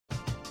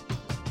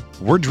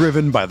We're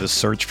driven by the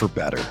search for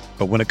better.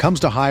 But when it comes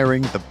to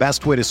hiring, the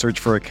best way to search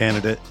for a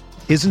candidate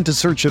isn't to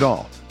search at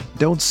all.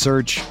 Don't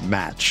search,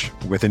 match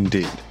with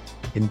Indeed.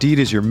 Indeed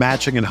is your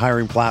matching and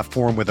hiring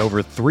platform with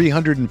over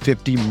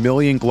 350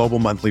 million global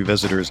monthly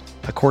visitors,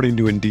 according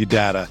to Indeed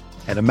data,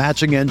 and a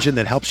matching engine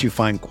that helps you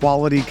find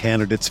quality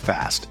candidates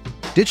fast.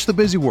 Ditch the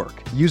busy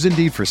work. Use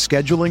Indeed for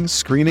scheduling,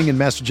 screening, and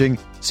messaging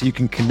so you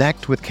can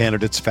connect with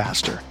candidates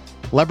faster.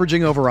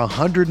 Leveraging over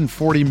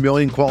 140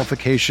 million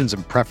qualifications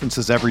and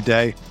preferences every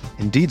day,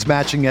 Indeed's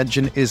matching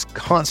engine is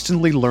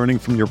constantly learning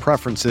from your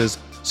preferences,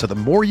 so the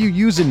more you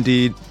use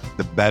Indeed,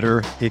 the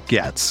better it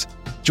gets.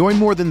 Join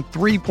more than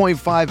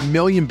 3.5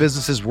 million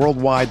businesses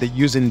worldwide that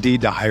use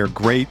Indeed to hire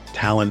great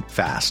talent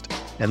fast.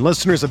 And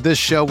listeners of this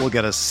show will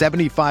get a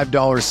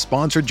 $75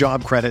 sponsored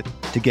job credit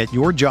to get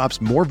your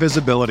jobs more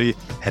visibility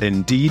at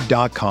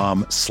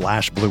Indeed.com/Blue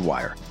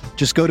Wire.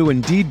 Just go to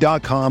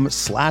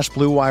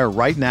Indeed.com/Blue Wire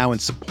right now and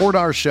support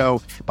our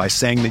show by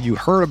saying that you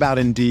heard about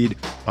Indeed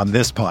on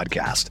this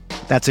podcast.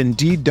 That's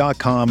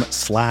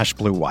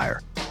Indeed.com/Blue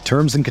Wire.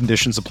 Terms and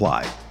conditions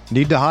apply.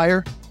 Need to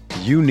hire?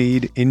 You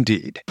need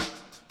Indeed.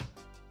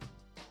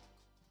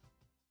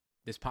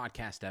 This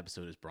podcast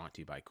episode is brought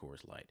to you by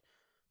Coors Light.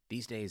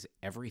 These days,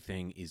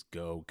 everything is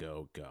go,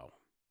 go, go.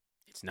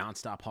 It's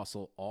nonstop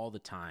hustle all the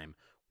time.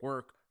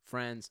 Work,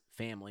 friends,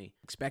 family,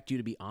 expect you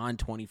to be on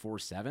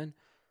 24/7.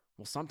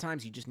 Well,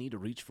 sometimes you just need to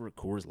reach for a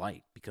Coors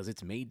Light because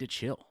it's made to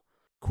chill.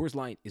 Coors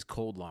Light is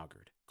cold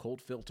lagered,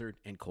 cold filtered,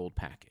 and cold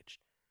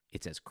packaged.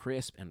 It's as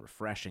crisp and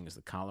refreshing as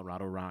the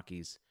Colorado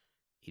Rockies.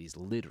 It is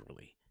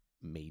literally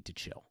made to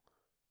chill.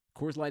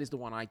 Coors Light is the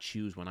one I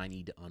choose when I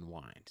need to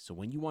unwind. So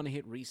when you want to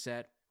hit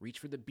reset, reach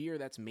for the beer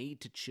that's made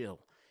to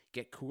chill.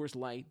 Get Coors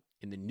Light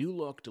in the new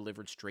look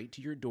delivered straight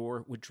to your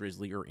door with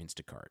Drizzly or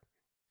Instacart.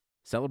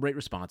 Celebrate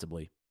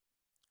responsibly.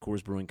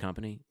 Coors Brewing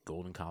Company,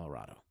 Golden,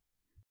 Colorado.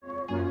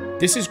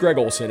 This is Greg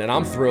Olson, and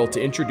I'm thrilled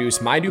to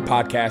introduce my new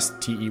podcast,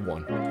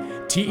 TE1.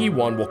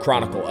 TE1 will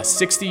chronicle a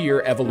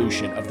 60-year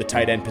evolution of the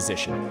tight end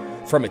position,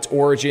 from its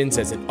origins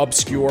as an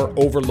obscure,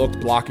 overlooked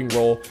blocking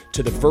role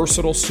to the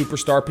versatile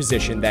superstar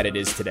position that it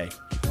is today.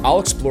 I'll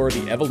explore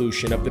the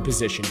evolution of the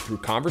position through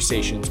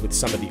conversations with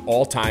some of the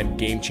all-time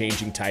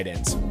game-changing tight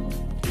ends.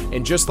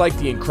 And just like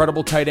the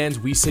incredible tight ends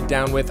we sit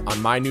down with on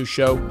my new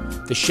show,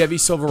 the Chevy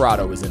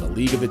Silverado is in a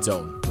league of its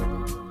own.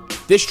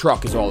 This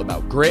truck is all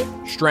about grit,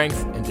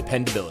 strength, and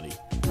dependability,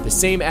 the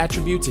same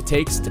attributes it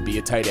takes to be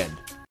a tight end.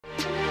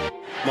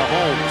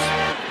 Mahomes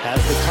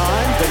has the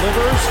time,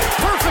 delivers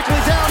perfectly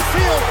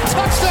downfield,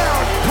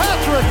 touchdown,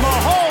 Patrick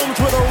Mahomes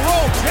with a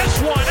rope. This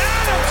one,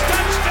 Adams,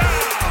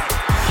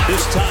 touchdown!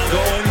 This time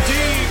going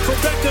deep for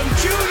Beckham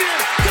Jr.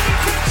 Did he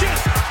catch it?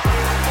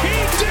 He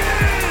did!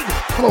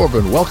 Hello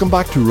everyone, welcome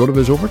back to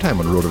RotoViz Overtime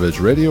on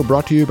RotoViz Radio,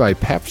 brought to you by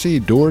Pepsi,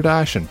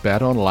 DoorDash and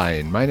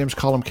BetOnline. My name's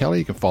Colin Kelly.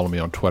 You can follow me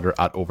on Twitter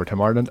at Overtime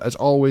Ireland. As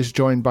always,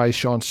 joined by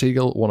Shawn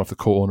Siegel, one of the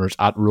co-owners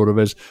at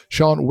RotoViz.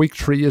 Shawn, week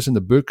 3 is in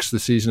the books. The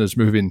season is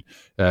moving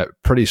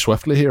pretty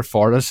swiftly here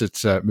for us.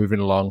 It's moving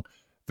along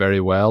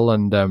very well,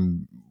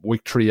 and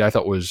week 3 I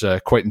thought was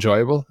quite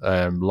enjoyable.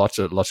 Lots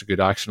of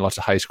good action, lots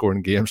of high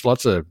scoring games,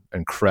 lots of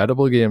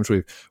incredible games.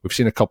 We've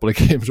seen a couple of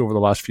games over the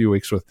last few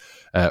weeks with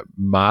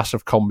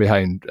massive come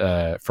behind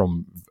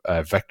from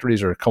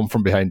victories, or come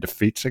from behind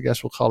defeats, I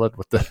guess we'll call it,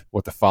 with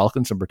the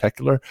Falcons in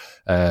particular.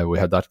 We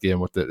had that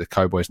game with the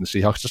Cowboys and the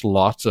Seahawks. Just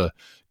lots of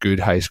good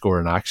high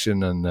scoring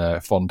action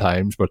and fun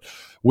times. But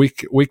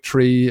week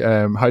 3,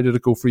 how did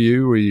it go for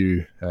you? Were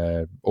you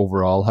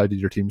overall? How did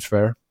your teams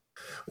fare?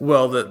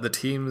 Well, the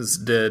teams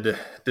did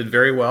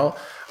very well.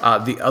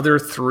 The other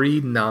 3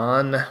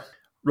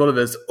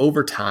 non-RotoViz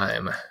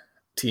overtime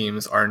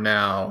teams are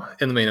now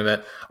in the main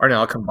event, are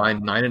now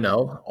combined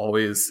 9-0.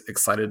 Always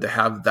excited to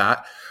have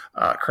that.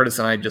 Curtis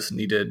and I just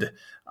needed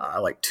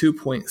like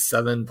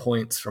 2.7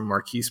 points from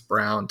Marquise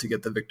Brown to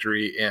get the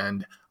victory,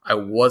 and I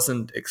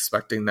wasn't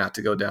expecting that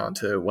to go down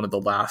to one of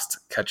the last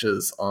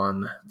catches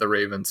on the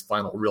Ravens'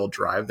 final real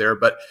drive there,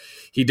 but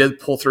he did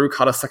pull through,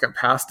 caught a second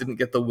pass, didn't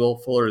get the Will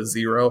Fuller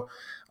 0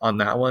 on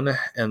that one.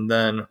 And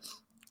then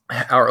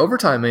our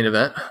overtime main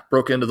event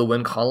broke into the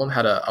win column,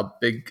 had a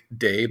big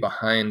day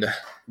behind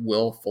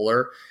Will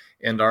Fuller,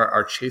 and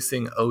our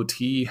chasing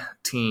OT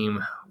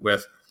team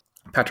with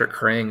Patrick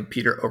Crane,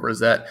 Peter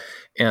Overzet,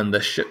 and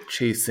the ship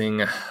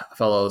chasing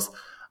fellows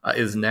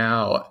is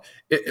now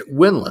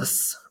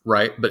winless,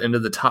 right? But into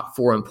the top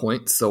 4 in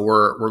points. So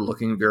we're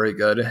looking very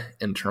good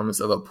in terms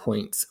of a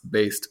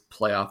points-based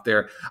playoff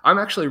there. I'm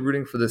actually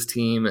rooting for this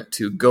team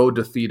to go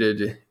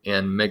defeated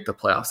and make the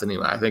playoffs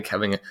anyway. I think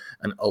having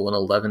an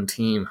 0-11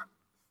 team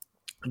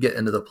get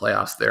into the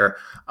playoffs there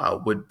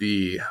would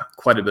be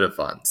quite a bit of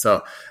fun.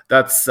 So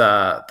that's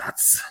the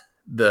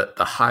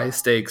high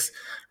stakes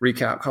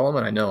recap column.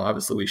 And I know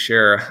obviously we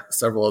share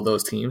several of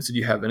those teams. Did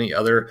you have any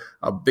other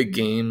big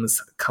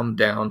games come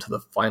down to the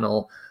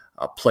final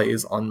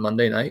plays on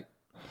Monday night?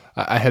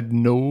 I had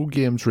no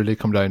games really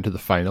come down to the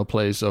final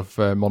plays of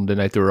Monday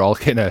night. They were all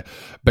kind of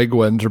big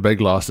wins or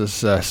big losses.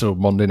 So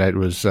Monday night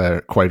was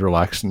quite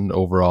relaxing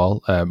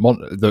overall.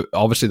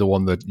 Obviously the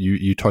one that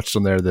you touched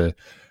on there, the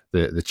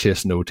the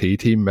Chasing OT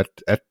team.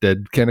 It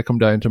did kind of come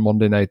down to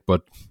Monday night,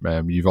 but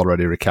you've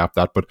already recapped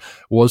that. But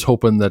was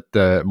hoping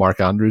that Mark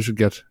Andrews would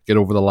get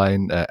over the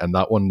line, and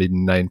that one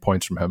needing 9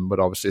 points from him. But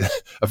obviously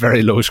a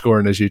very low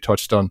scoring, as you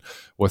touched on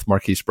with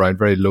Marquise Brown,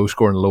 very low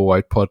scoring, low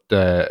output.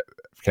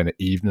 Kind of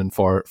evening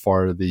for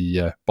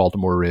the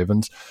Baltimore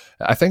Ravens.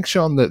 I think,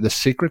 Shawn, the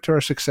secret to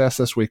our success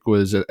this week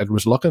was it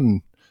was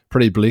looking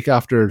pretty bleak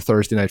after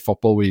Thursday Night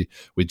Football. We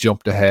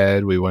jumped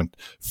ahead. We went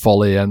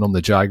fully in on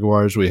the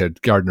Jaguars. We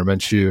had Gardner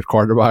Minshew at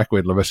quarterback. We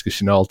had Laviska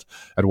Shenault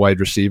at wide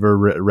receiver,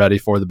 ready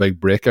for the big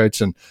breakouts.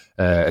 And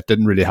it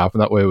didn't really happen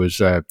that way. It was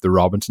the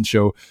Robinson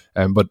show.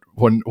 But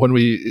when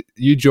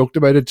you joked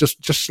about it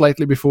just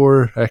slightly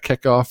before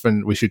kickoff,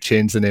 and we should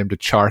change the name to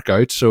Chark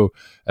Out. So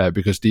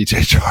because DJ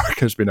Chark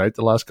has been out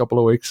the last couple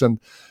of weeks, and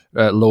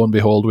lo and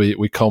behold,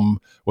 we come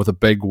with a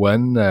big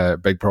win,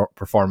 big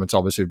performance,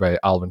 obviously, by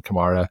Alvin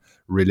Kamara,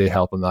 really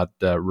helping that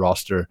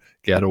roster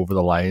get over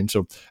the line.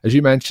 So, as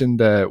you mentioned,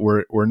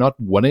 we're not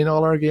winning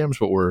all our games,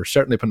 but we're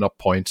certainly putting up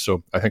points.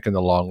 So, I think in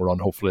the long run,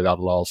 hopefully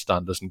that'll all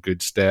stand us in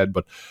good stead.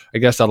 But I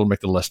guess that'll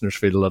make the listeners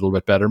feel a little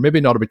bit better. Maybe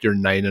not about your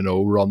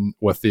 9-0 run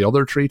with the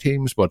other three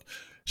teams, but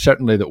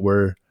certainly that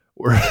we're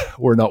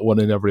not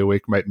winning every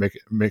week might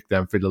make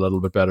them feel a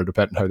little bit better,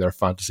 depending on how their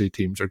fantasy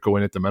teams are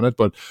going at the minute.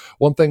 But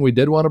one thing we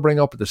did want to bring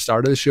up at the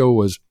start of the show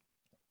was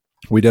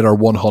we did our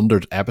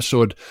 100th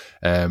episode,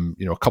 a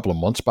couple of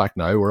months back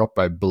now. We're up,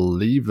 I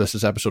believe this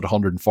is episode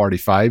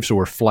 145, so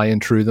we're flying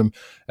through them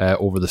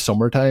over the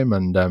summertime.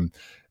 And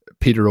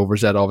Peter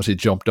Overzet obviously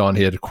jumped on.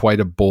 He had quite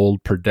a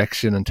bold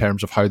prediction in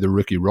terms of how the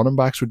rookie running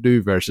backs would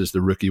do versus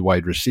the rookie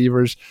wide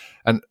receivers.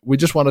 And we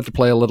just wanted to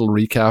play a little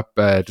recap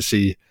to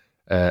see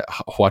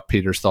what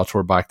Peter's thoughts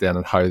were back then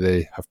and how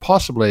they have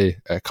possibly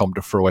come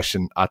to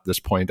fruition at this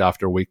point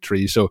after week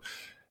 3. So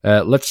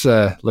let's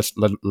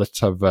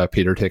have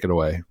Peter take it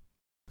away.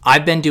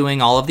 I've been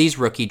doing all of these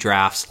rookie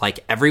drafts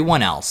like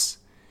everyone else,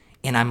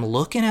 and I'm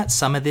looking at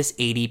some of this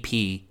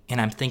ADP, and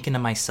I'm thinking to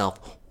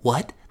myself,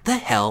 what the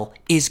hell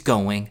is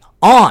going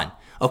on?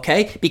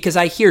 Okay, because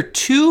I hear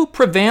two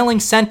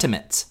prevailing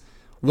sentiments.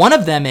 One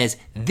of them is,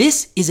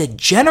 this is a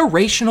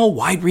generational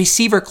wide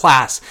receiver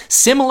class,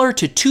 similar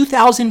to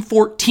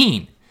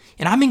 2014.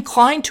 And I'm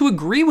inclined to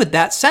agree with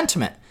that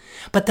sentiment.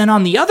 But then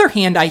on the other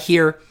hand, I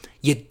hear,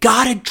 you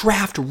gotta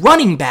draft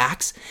running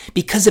backs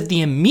because of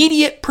the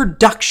immediate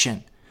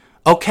production.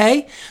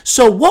 Okay?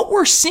 So what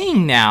we're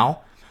seeing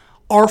now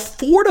are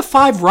 4 to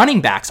 5 running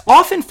backs,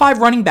 often 5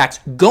 running backs,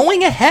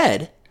 going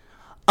ahead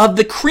of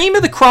the cream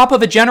of the crop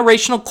of a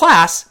generational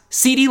class,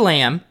 CeeDee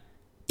Lamb,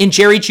 in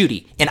Jerry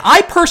Jeudy. And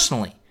I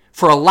personally,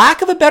 for a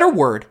lack of a better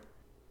word,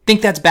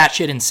 think that's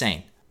batshit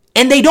insane.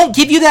 And they don't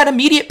give you that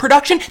immediate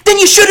production, then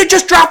you should have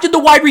just drafted the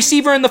wide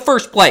receiver in the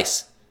first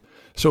place.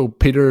 So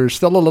Peter's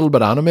still a little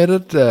bit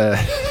animated,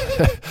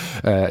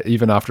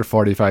 even after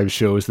 45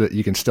 shows, that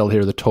you can still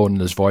hear the tone in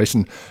his voice.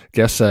 And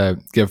guess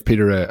give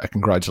Peter a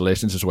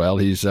congratulations as well.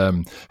 He's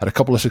had a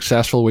couple of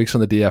successful weeks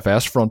on the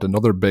DFS front,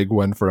 another big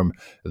win for him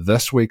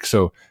this week.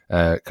 So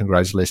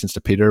congratulations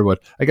to Peter. But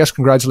I guess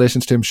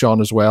congratulations to him,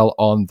 Shawn, as well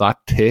on that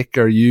take.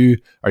 Are you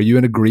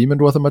in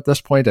agreement with him at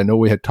this point? I know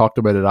we had talked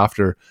about it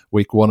after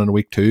week 1 and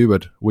week 2,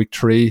 but week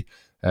 3,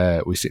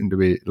 we seem to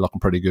be looking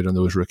pretty good on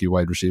those rookie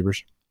wide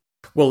receivers.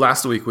 Well,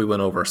 last week we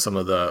went over some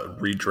of the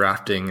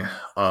redrafting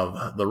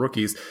of the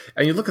rookies,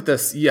 and you look at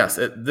this, yes,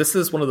 this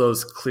is one of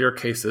those clear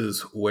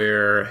cases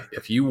where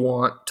if you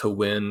want to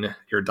win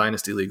your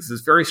dynasty leagues,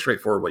 it's very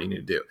straightforward what you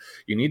need to do.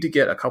 You need to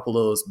get a couple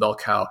of those bell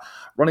cow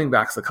running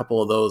backs, a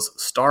couple of those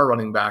star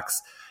running backs,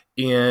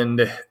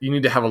 and you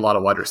need to have a lot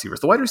of wide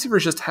receivers. The wide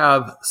receivers just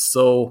have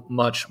so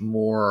much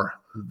more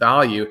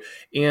value,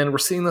 and we're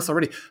seeing this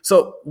already.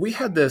 So we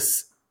had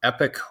this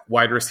epic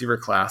wide receiver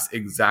class,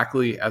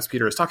 exactly as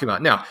Peter is talking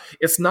about. Now,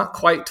 it's not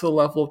quite to the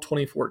level of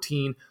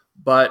 2014,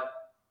 but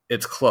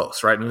it's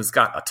close, right? And it's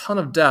got a ton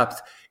of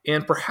depth.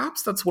 And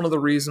perhaps that's one of the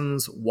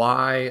reasons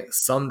why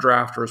some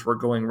drafters were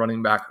going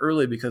running back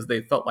early, because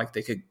they felt like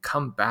they could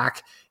come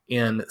back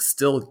and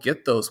still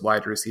get those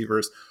wide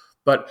receivers.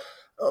 But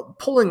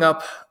pulling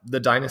up the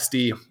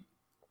Dynasty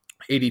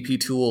ADP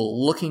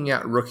tool, looking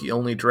at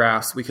rookie-only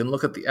drafts, we can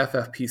look at the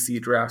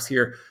FFPC drafts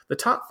here. The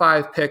top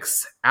 5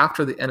 picks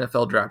after the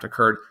NFL draft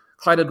occurred: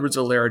 Clyde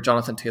Edwards-Helaire,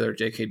 Jonathan Taylor,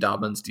 J.K.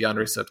 Dobbins,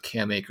 DeAndre Swift,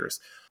 Cam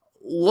Akers.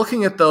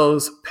 Looking at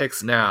those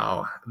picks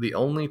now, the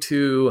only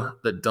 2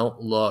 that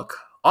don't look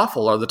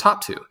awful are the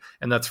top 2,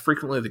 and that's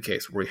frequently the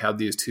case where we have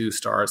these 2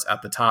 stars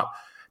at the top.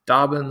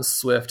 Dobbins,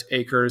 Swift,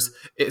 Akers.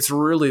 It's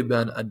really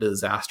been a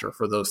disaster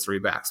for those 3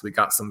 backs. We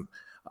got some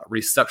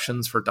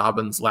receptions for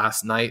Dobbins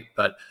last night,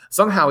 but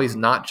somehow he's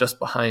not just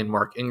behind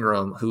Mark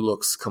Ingram, who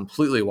looks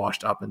completely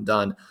washed up and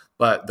done.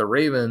 But the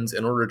Ravens,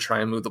 in order to try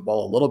and move the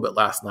ball a little bit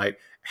last night,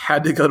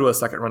 had to go to a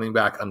second running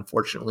back.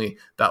 Unfortunately,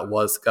 that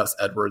was Gus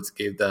Edwards.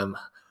 Gave them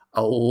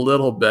a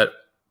little bit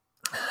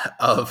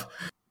of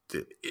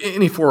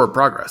any forward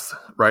progress,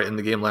 right, in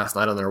the game last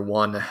night on their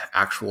one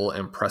actual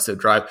impressive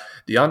drive.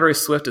 DeAndre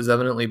Swift is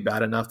evidently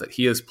bad enough that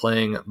he is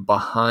playing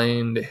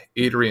behind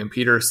Adrian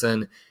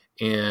Peterson.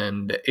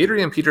 And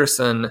Adrian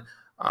Peterson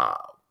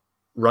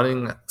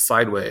running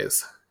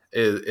sideways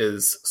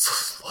is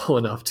slow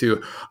enough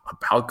to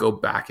about go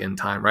back in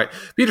time, right?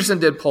 Peterson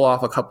did pull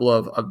off a couple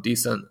of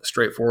decent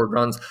straightforward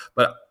runs,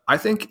 but I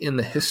think in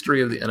the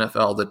history of the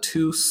NFL, the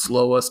two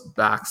slowest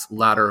backs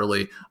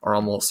laterally are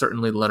almost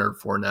certainly Leonard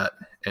Fournette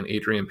and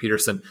Adrian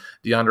Peterson.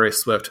 DeAndre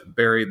Swift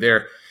buried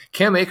there.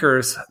 Cam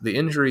Akers, the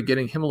injury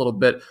getting him a little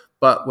bit,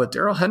 but with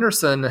Darrell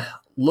Henderson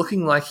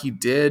looking like he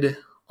did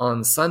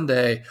on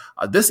Sunday,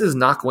 this is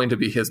not going to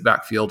be his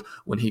backfield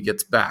when he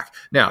gets back.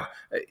 Now,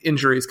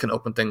 injuries can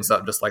open things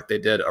up just like they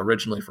did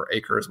originally for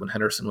Akers when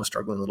Henderson was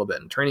struggling a little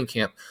bit in training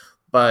camp,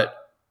 but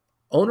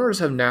owners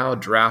have now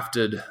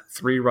drafted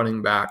 3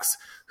 running backs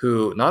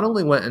who not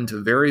only went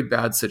into very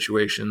bad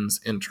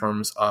situations in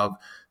terms of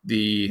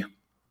the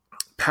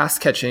pass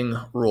catching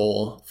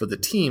role for the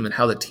team and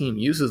how the team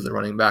uses the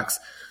running backs,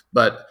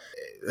 but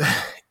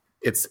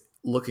it's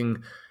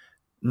looking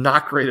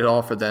not great at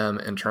all for them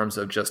in terms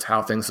of just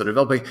how things are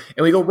developing.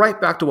 And we go right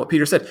back to what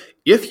Peter said.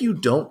 If you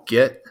don't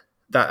get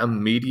that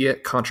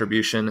immediate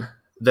contribution,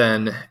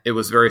 then it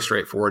was very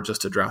straightforward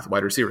just to draft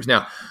wide receivers.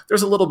 Now,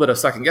 there's a little bit of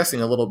second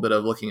guessing, a little bit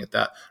of looking at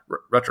that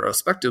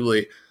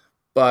retrospectively,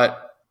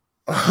 but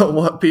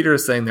what Peter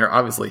is saying there,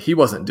 obviously he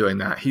wasn't doing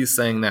that. He's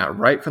saying that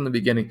right from the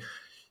beginning.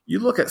 You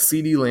look at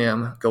CeeDee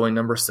Lamb going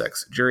number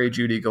 6, Jerry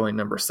Jeudy going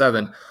number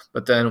 7,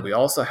 but then we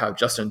also have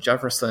Justin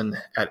Jefferson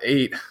at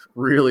 8,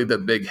 really the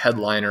big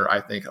headliner,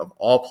 I think, of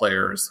all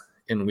players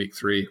in week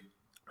 3.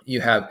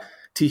 You have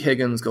T.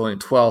 Higgins going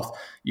 12th.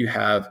 You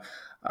have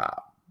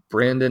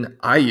Brandon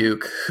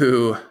Ayuk,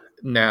 who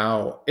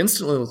now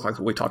instantly looks like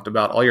what we talked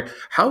about all year.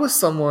 How is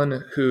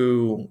someone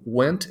who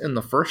went in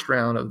the first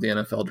round of the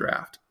NFL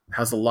draft,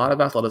 has a lot of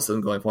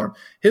athleticism going for him,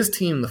 his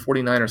team, the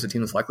 49ers, a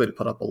team that's likely to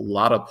put up a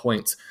lot of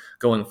points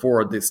going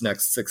forward these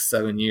next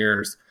 6-7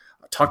 years,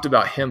 talked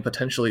about him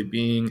potentially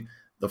being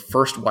the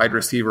first wide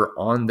receiver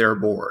on their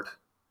board,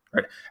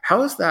 right?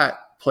 How is that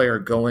player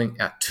going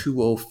at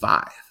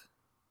 205,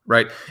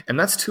 right? And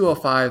that's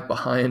 205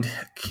 behind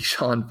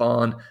Keyshawn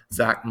Vaughn,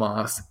 Zach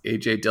Moss,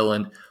 A.J.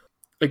 Dillon.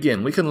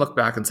 Again, we can look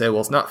back and say,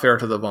 well, it's not fair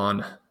to the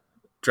Vaughn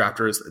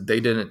drafters. They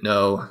didn't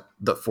know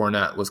that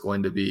Fournette was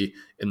going to be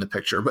in the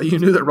picture, but you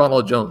knew that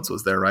Ronald Jones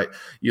was there, right?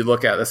 You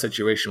look at the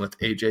situation with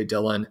A.J.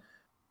 Dillon.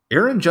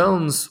 Aaron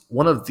Jones,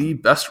 one of the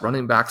best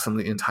running backs in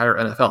the entire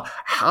NFL.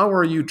 How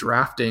are you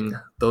drafting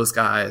those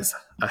guys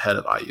ahead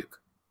of Ayuk?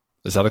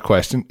 Is that a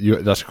question?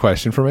 That's a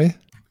question for me?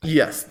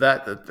 Yes.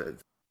 That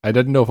I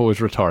didn't know if it was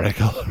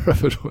rhetorical or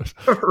if it was.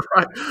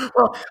 Right.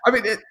 Well, I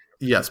mean,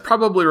 yes,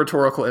 probably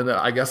rhetorical in that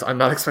I guess I'm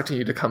not expecting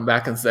you to come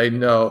back and say,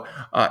 no,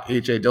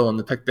 A.J. Dillon,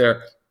 the pick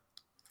there.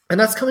 And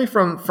that's coming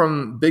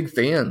from big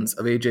fans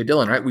of A.J.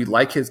 Dillon, right? We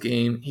like his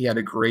game. He had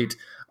a great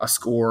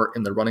score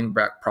in the running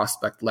back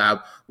prospect lab.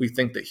 We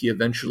think that he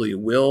eventually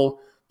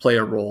will play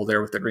a role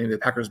there with the Green Bay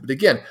Packers. But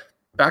again,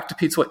 back to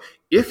Pete's point,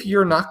 if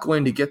you're not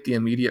going to get the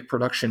immediate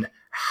production,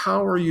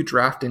 how are you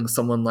drafting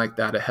someone like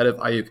that ahead of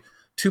Ayuk?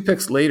 2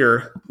 picks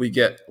later, we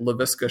get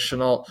Laviska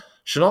Shenault.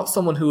 Shenault,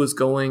 someone who is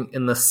going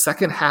in the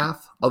second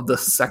half of the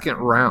second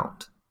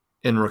round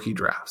in rookie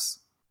drafts.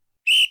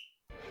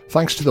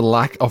 Thanks to the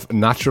lack of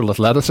natural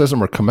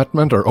athleticism or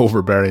commitment or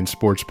overbearing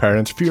sports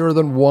parents, fewer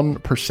than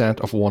 1%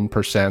 of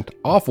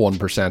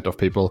 1% of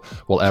people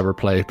will ever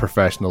play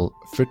professional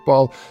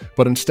football.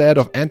 But instead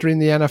of entering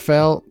the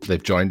NFL,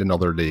 they've joined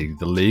another league,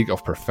 the League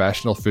of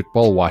Professional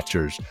Football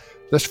Watchers.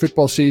 This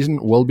football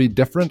season will be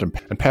different, and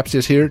Pepsi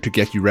is here to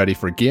get you ready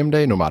for game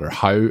day no matter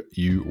how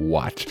you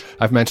watch.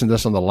 I've mentioned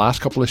this on the last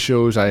couple of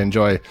shows. I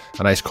enjoy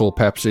a nice cold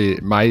Pepsi.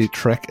 My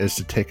trick is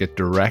to take it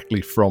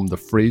directly from the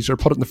freezer,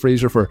 put it in the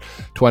freezer for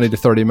 20 to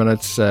 30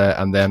 minutes,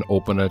 and then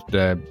open it.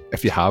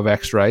 If you have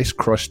extra ice,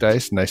 crushed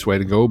ice, nice way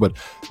to go, but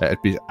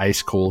it'd be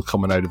ice cold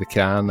coming out of the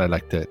can. I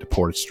like to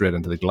pour it straight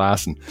into the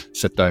glass and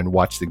sit down and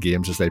watch the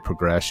games as they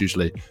progress,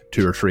 usually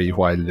 2 or 3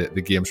 while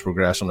the games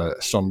progress on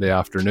a Sunday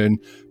afternoon.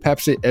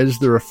 Pepsi is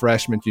the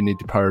refreshment you need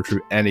to power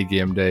through any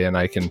game day, and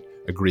I can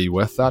agree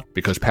with that,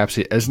 because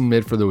Pepsi isn't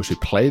made for those who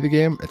play the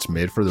game, it's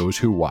made for those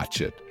who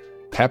watch it.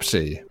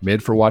 Pepsi,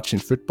 made for watching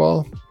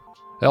football.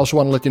 I also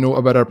want to let you know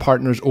about our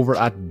partners over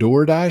at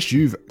DoorDash.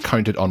 You've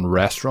counted on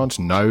restaurants,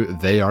 now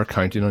they are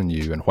counting on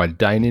you. And while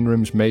dining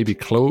rooms may be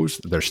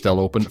closed, they're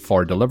still open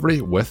for delivery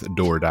with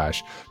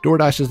DoorDash.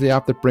 DoorDash is the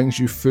app that brings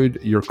you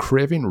food you're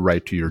craving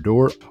right to your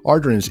door.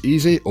 Ordering is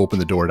easy. Open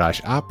the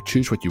DoorDash app,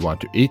 choose what you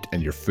want to eat,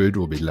 and your food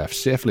will be left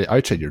safely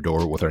outside your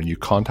door with our new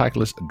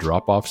contactless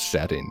drop-off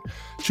setting.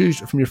 Choose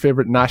from your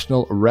favorite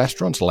national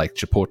restaurants like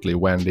Chipotle,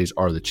 Wendy's,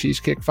 or the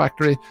Cheesecake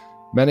Factory.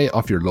 Many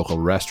of your local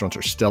restaurants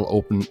are still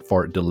open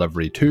for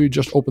delivery too.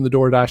 Just open the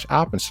DoorDash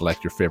app and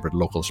select your favorite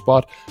local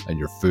spot, and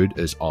your food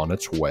is on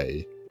its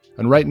way.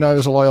 And right now,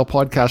 as a loyal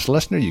podcast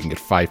listener, you can get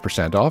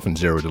 5% off and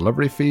 0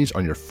 delivery fees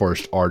on your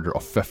first order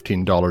of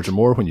 $15 or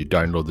more when you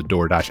download the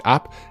DoorDash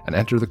app and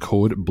enter the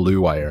code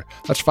BLUEWIRE.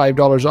 That's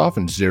 $5 off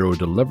and 0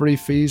 delivery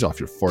fees off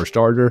your first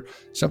order.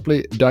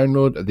 Simply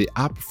download the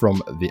app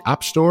from the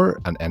App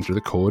Store and enter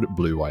the code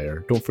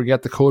BLUEWIRE. Don't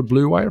forget the code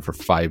BLUEWIRE for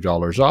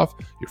 $5 off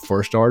your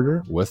first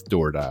order with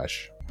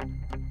DoorDash.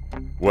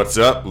 What's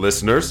up,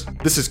 listeners?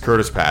 This is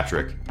Curtis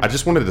Patrick. I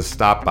just wanted to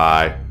stop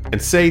by and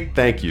say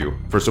thank you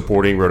for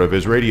supporting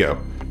RotoViz Radio.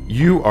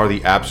 You are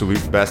the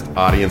absolute best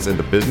audience in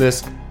the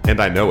business, and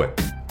I know it.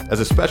 As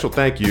a special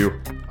thank you,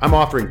 I'm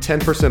offering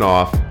 10%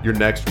 off your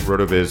next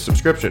RotoViz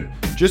subscription.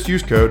 Just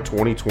use code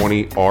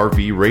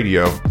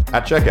 2020RVRadio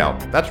at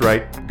checkout. That's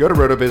right. Go to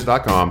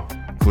rotoviz.com,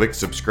 click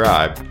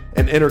subscribe,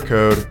 and enter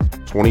code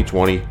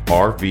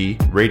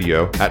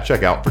 2020RVRadio at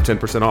checkout for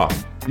 10%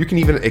 off. You can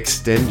even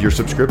extend your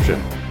subscription.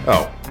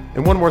 Oh,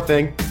 and one more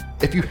thing.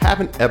 If you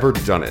haven't ever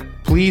done it,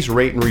 please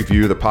rate and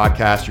review the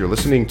podcast you're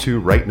listening to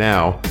right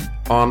now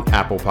on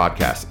Apple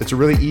Podcasts. It's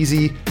really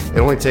easy. It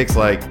only takes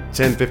like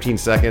 10, 15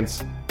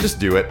 seconds. Just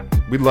do it.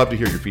 We'd love to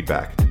hear your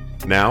feedback.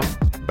 Now,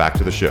 back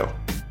to the show.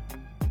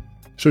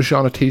 So,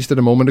 Shawn, I teased it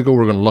a moment ago.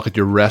 We're going to look at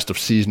your rest of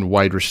season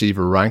wide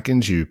receiver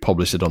rankings. You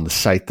published it on the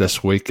site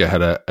this week. I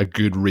had a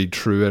good read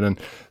through it, and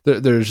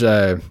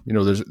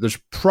there's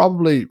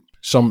probably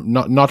some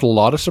not a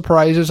lot of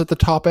surprises at the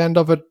top end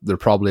of it. There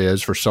probably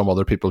is for some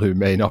other people who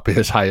may not be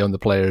as high on the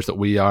players that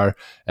we are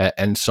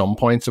in some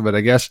points of it.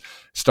 I guess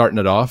starting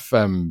it off,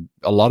 a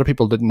lot of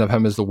people didn't have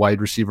him as the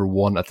wide receiver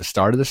 1 at the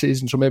start of the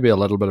season, so maybe a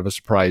little bit of a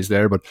surprise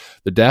there. But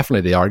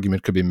definitely the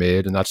argument could be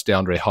made, and that's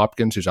DeAndre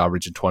Hopkins, who's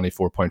averaging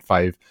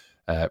 24.5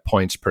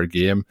 points per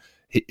game.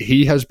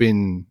 He has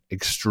been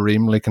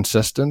extremely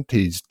consistent.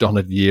 He's done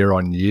it year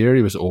on year.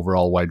 He was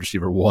overall wide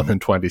receiver 1 in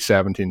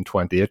 2017,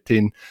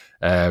 2018.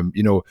 There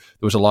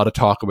was a lot of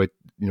talk about,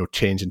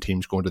 changing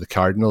teams, going to the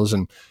Cardinals,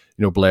 and,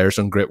 Blair's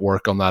done great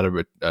work on that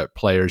about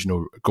players,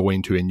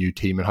 going to a new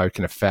team and how it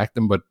can affect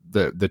them. But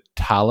the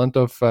talent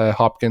of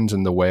Hopkins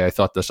and the way I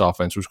thought this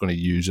offense was going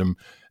to use him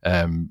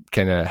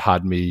kind of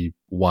had me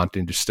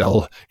wanting to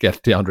still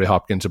get DeAndre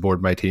Hopkins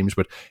aboard my teams.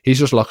 But he's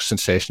just looked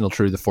sensational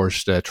through the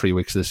first 3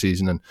 weeks of the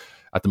season. And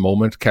at the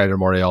moment, Kyler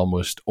Murray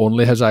almost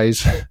only has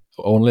eyes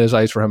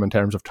for him in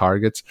terms of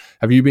targets.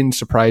 Have you been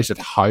surprised at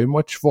how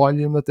much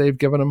volume that they've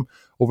given him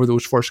over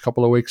those first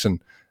couple of weeks?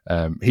 And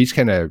he's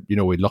kind of,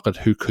 we look at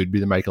who could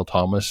be the Michael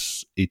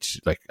Thomas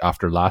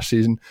after last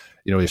season.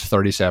 He has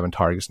 37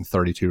 targets and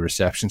 32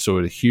 receptions, so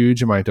a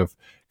huge amount of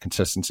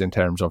consistency in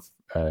terms of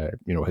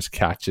his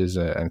catches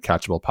and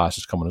catchable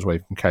passes coming his way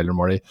from Kyler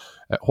Murray.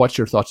 What's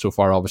your thoughts so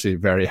far? Obviously,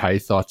 very high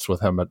thoughts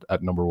with him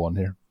at number 1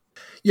 here.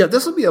 Yeah,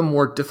 this would be a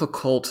more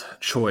difficult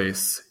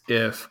choice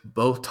if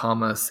both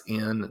Thomas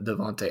and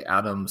Devontae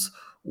Adams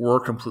were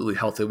completely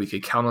healthy. We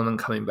could count on them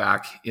coming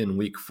back in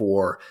week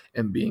 4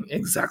 and being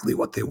exactly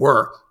what they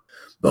were.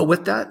 But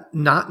with that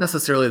not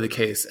necessarily the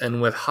case,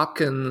 and with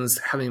Hopkins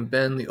having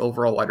been the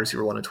overall wide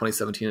receiver 1 in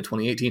 2017 and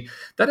 2018,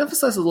 that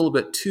emphasizes a little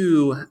bit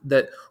too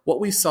that what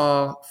we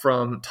saw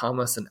from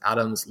Thomas and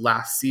Adams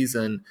last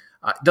season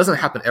doesn't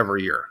happen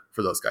every year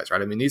for those guys,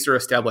 right? I mean, these are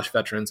established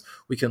veterans.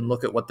 We can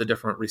look at what the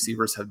different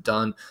receivers have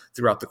done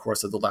throughout the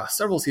course of the last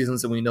several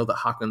seasons, and we know that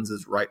Hopkins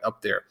is right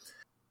up there.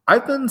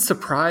 I've been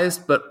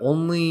surprised, but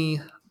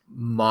only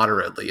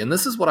moderately. And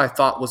this is what I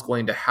thought was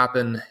going to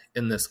happen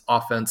in this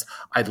offense.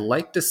 I'd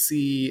like to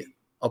see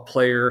a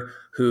player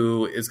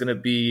who is going to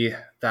be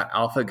that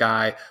alpha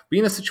guy be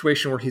in a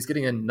situation where he's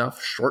getting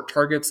enough short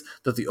targets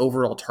that the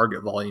overall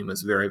target volume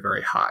is very,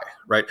 very high,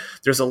 right?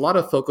 There's a lot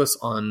of focus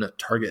on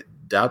target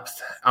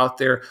depth out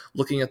there,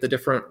 looking at the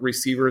different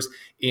receivers,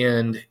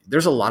 and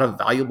there's a lot of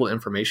valuable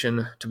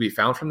information to be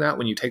found from that.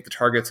 When you take the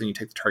targets and you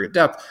take the target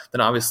depth,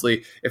 then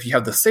obviously if you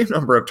have the same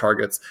number of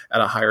targets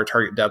at a higher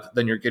target depth,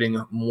 then you're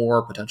getting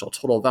more potential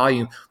total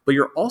value, but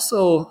you're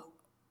also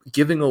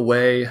giving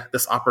away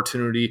this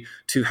opportunity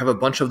to have a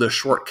bunch of those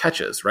short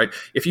catches, right?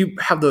 If you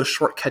have those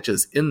short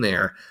catches in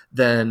there,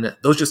 then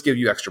those just give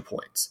you extra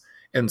points.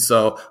 And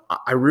so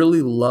I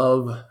really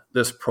love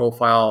this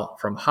profile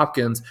from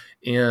Hopkins.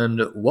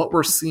 And what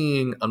we're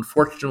seeing,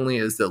 unfortunately,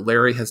 is that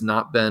Larry has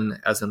not been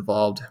as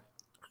involved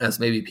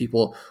as maybe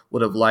people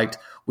would have liked.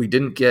 We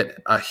didn't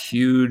get a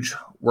huge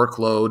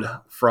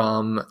workload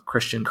from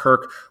Christian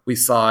Kirk. We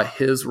saw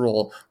his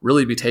role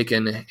really be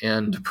taken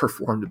and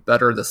performed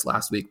better this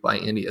last week by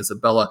Andy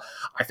Isabella.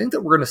 I think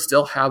that we're going to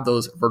still have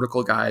those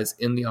vertical guys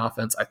in the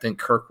offense. I think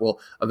Kirk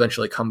will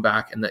eventually come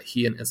back, and that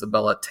he and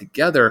Isabella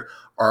together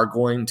are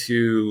going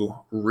to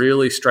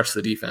really stretch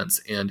the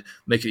defense and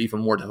make it even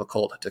more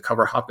difficult to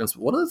cover Hopkins.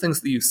 But one of the things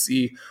that you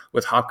see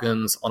with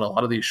Hopkins on a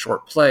lot of these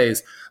short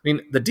plays, I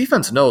mean, the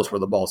defense knows where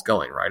the ball's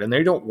going, right? And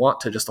they don't want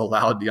to just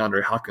allow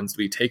DeAndre Hopkins to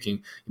be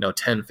taking,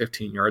 10,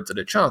 15 yards at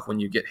a chunk when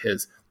you get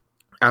his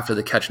after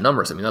the catch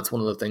numbers. I mean, that's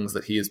one of the things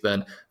that he has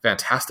been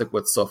fantastic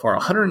with so far,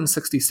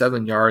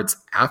 167 yards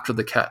after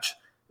the catch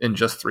in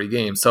just 3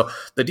 games. So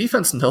the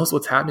defense knows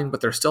what's happening,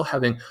 but they're still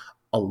having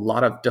a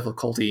lot of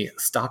difficulty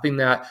stopping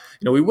that.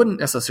 We wouldn't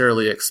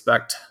necessarily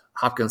expect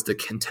Hopkins to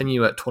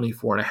continue at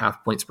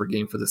 24.5 points per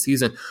game for the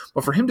season,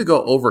 but for him to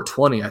go over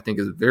 20, I think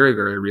is very,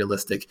 very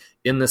realistic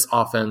in this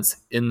offense,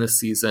 in this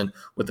season,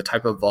 with the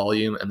type of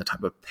volume and the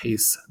type of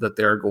pace that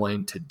they're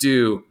going to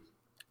do.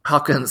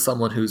 Hopkins,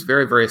 someone who's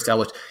very, very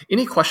established.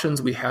 Any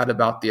questions we had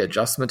about the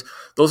adjustment,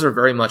 those are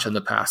very much in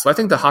the past. So I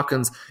think that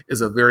Hopkins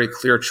is a very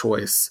clear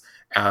choice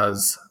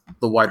as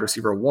the wide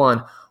receiver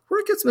 1. Where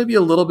it gets maybe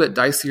a little bit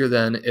dicier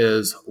then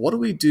is, what do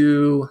we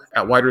do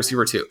at wide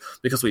receiver 2?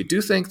 Because we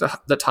do think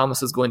that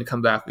Thomas is going to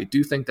come back. We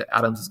do think that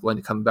Adams is going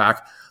to come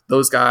back.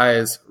 Those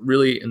guys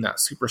really in that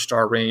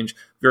superstar range,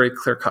 very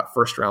clear-cut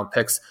first-round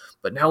picks.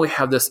 But now we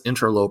have this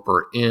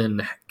interloper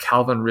in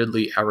Calvin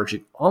Ridley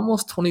averaging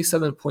almost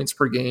 27 points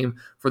per game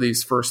for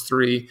these first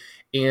 3.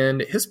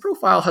 And his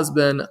profile has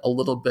been a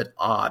little bit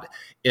odd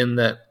in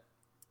that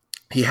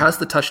he has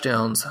the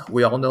touchdowns.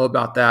 We all know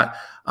about that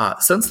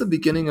since the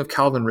beginning of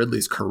Calvin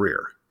Ridley's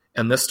career.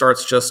 And this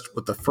starts just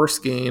with the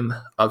first game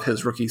of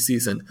his rookie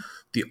season.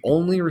 The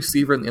only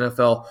receiver in the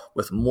NFL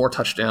with more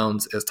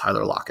touchdowns is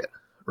Tyler Lockett,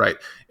 right?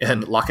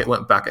 And Lockett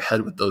went back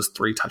ahead with those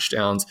 3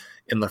 touchdowns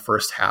in the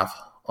first half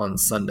on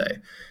Sunday.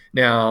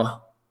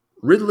 Now,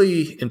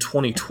 Ridley in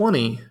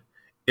 2020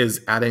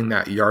 is adding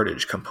that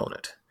yardage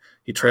component.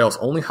 He trails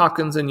only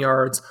Hopkins in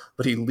yards,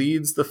 but he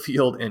leads the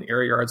field in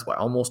air yards by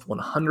almost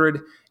 100,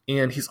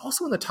 and he's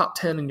also in the top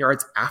 10 in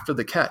yards after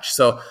the catch.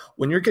 So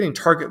when you're getting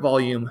target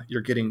volume,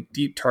 you're getting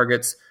deep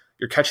targets,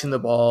 you're catching the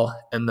ball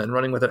and then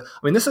running with it.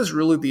 I mean, this is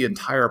really the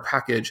entire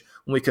package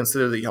when we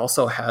consider that he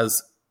also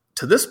has,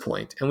 to this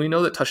point, and we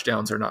know that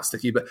touchdowns are not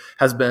sticky, but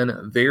has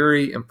been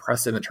very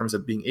impressive in terms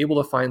of being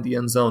able to find the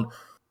end zone.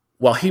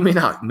 While he may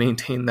not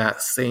maintain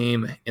that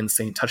same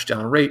insane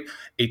touchdown rate,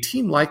 a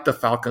team like the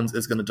Falcons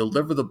is going to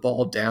deliver the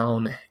ball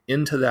down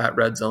into that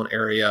red zone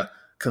area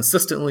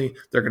consistently.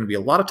 There are going to be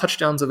a lot of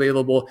touchdowns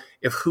available.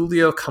 If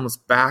Julio comes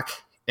back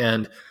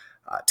and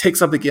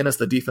takes up again as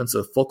the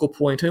defensive focal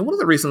point, and one of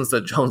the reasons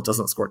that Jones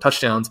doesn't score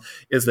touchdowns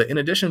is that in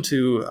addition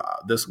to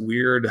this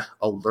weird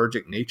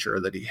allergic nature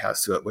that he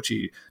has to it, which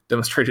he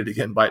demonstrated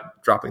again by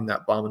dropping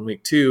that bomb in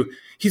week 2,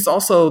 he's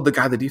also the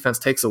guy the defense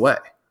takes away.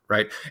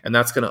 Right? And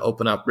that's going to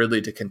open up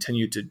Ridley to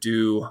continue to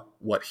do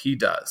what he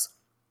does.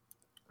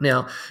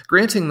 Now,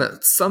 granting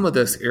that some of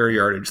this air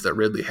yardage that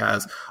Ridley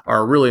has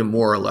are really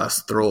more or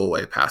less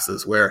throwaway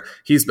passes where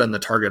he's been the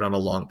target on a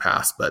long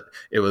pass, but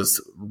it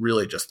was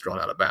really just thrown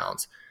out of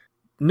bounds.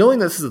 Knowing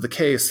this is the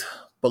case,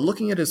 but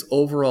looking at his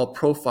overall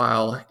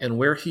profile and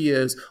where he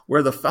is,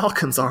 where the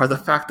Falcons are, the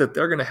fact that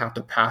they're going to have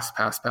to pass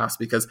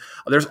because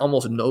there's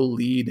almost no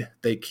lead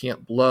they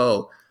can't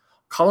blow.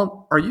 Colin,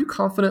 are you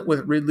confident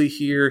with Ridley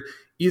here,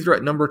 either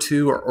at number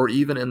 2 or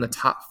even in the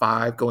top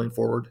 5 going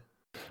forward?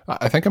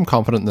 I think I'm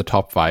confident in the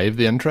top 5.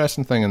 The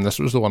interesting thing, and this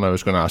was the one I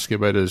was going to ask you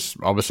about, is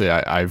obviously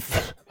I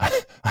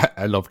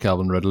love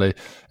Calvin Ridley.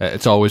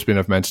 It's always been,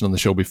 I've mentioned on the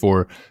show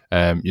before,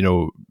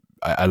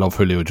 I love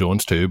Julio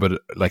Jones too,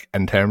 but like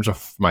in terms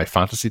of my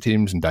fantasy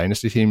teams and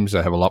dynasty teams,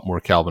 I have a lot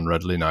more Calvin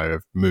Ridley now.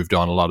 I've moved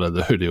on a lot of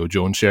the Julio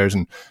Jones shares,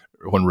 and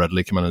when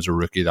Ridley came in as a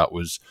rookie, that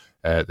was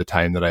the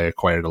time that I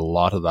acquired a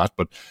lot of that.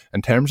 But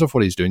in terms of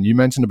what he's doing, you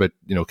mentioned about,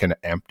 kind of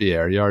empty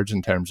air yards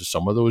in terms of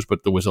some of those,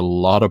 but there was a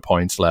lot of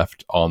points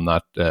left on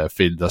that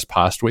field this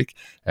past week.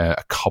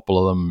 A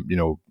couple of them,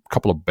 a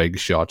couple of big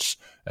shots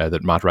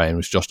that Matt Ryan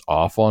was just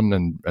off on.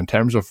 And in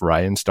terms of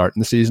Ryan starting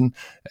the season,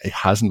 it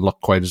hasn't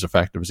looked quite as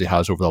effective as he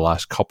has over the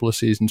last couple of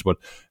seasons, but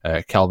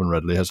Calvin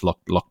Ridley has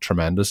looked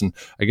tremendous. And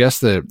I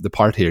guess the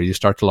part here you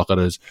start to look at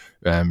is,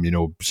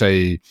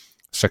 say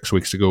 6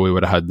 weeks ago, we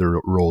would have had the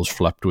roles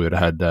flipped. We would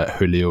have had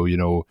Julio,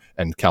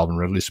 in Calvin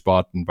Ridley's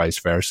spot and vice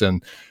versa.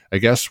 And I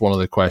guess one of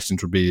the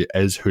questions would be,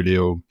 is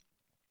Julio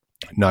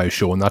now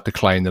showing that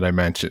decline that I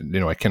mentioned?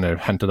 I kind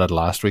of hinted at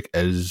last week.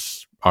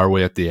 Are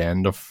we at the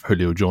end of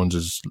Julio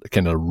Jones's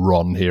kind of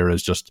run here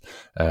as just,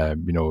 a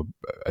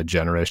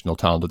generational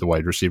talent at the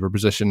wide receiver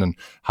position? And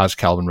has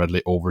Calvin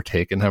Ridley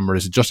overtaken him? Or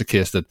is it just a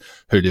case that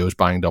Julio's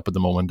banged up at the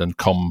moment and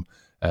come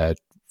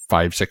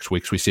 5-6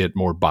 weeks we see it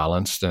more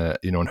balanced, and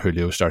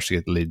Julio starts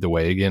to lead the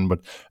way again? But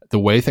the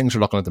way things are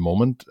looking at the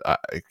moment,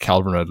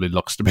 Calvin Ridley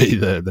looks to be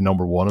the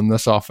number 1 in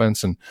this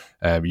offense. And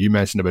you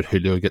mentioned about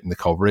Julio getting the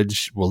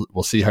coverage.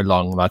 We'll see how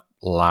long that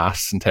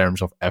lasts in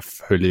terms of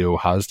if Julio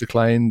has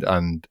declined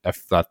and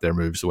if that there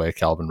moves away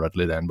Calvin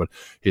Ridley then. But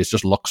he's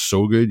just looked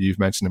so good. You've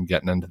mentioned him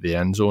getting into the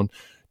end zone.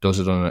 Does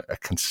it on a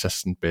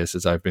consistent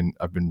basis. I've been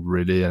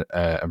really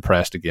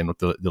impressed again with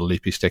the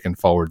leap he's taken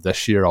forward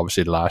this year.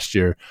 Obviously last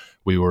year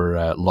we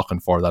were looking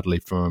for that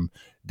leap from him.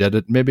 Did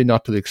it maybe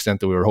not to the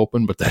extent that we were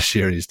hoping, but this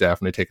year he's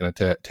definitely taken it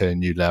to a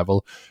new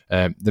level.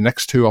 The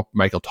next 2 up,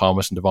 Michael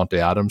Thomas and Devontae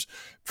Adams,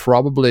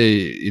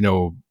 probably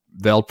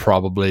they'll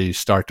probably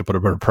start to put a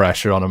bit of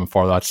pressure on him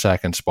for that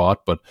second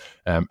spot. But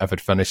if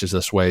it finishes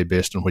this way,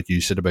 based on what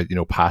you said about,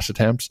 pass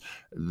attempts,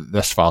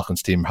 this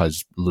Falcons team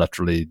has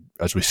literally,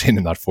 as we've seen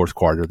in that fourth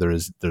quarter,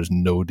 there's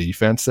no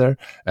defense there.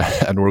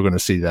 And we're going to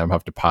see them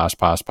have to pass.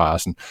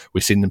 And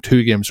we've seen them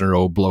 2 games in a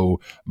row blow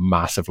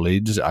massive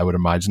leads. I would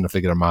imagine if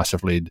they get a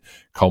massive lead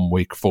come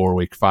week 4,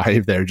 week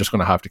 5, they're just going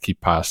to have to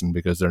keep passing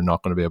because they're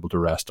not going to be able to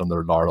rest on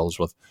their laurels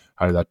with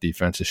how that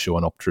defense is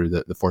showing up through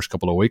the first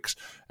couple of weeks.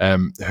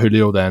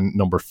 Julio then,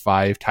 number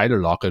 5, Tyler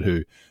Lockett,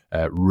 who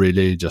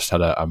really just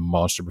had a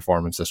monster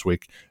performance this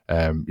week.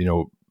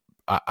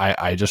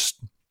 I just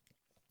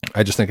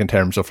I just think in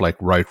terms of like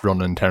route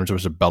running, in terms of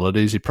his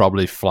abilities, he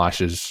probably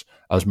flashes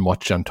as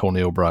much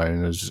Antonio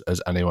Brown as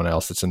anyone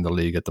else that's in the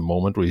league at the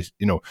moment.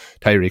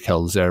 Tyreek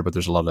Hill's there, but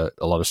there's a lot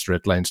of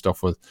straight line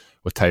stuff with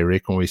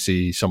Tyreek. When we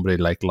see somebody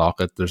like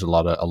Lockett, there's a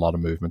lot of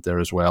movement there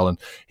as well, and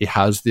he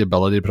has the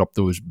ability to put up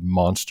those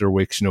monster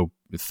weeks.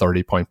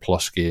 30-point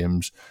plus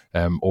games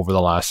over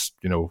the last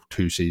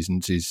 2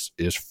 seasons.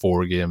 He has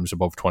 4 games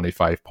above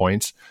 25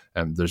 points,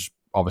 and there's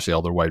obviously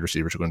other wide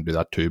receivers are going to do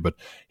that too, but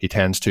he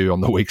tends to, on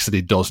the weeks that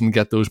he doesn't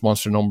get those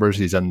monster numbers,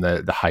 he's in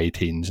the high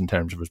teens in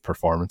terms of his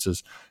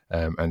performances,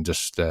 and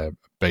just a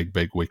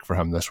big week for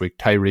him this week.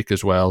 Tyreek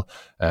as well,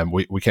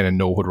 we kind of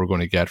know what we're going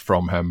to get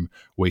from him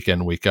week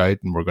in, week out,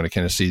 and we're going to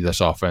kind of see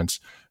this offense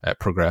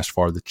progress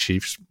for the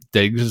Chiefs.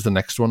 Diggs is the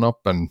next one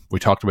up, and we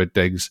talked about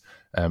Diggs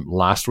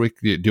last week.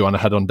 Do you want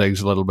to hit on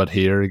Diggs a little bit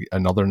here?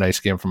 Another nice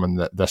game from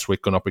him this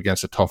week, going up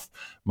against a tough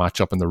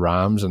matchup in the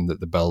Rams, and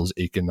the Bills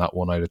eking that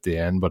one out at the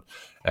end. But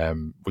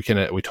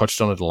we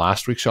touched on it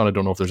last week, Shawn. I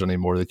don't know if there's any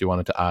more that you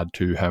wanted to add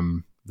to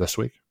him this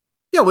week.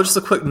 Yeah, well, just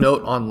a quick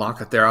note on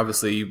Lockett there.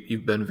 Obviously,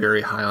 you've been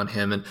very high on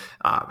him, and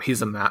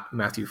he's a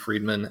Matthew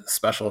Friedman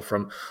special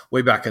from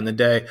way back in the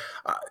day.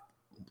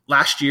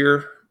 Last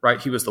year,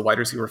 right, he was the wide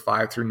receiver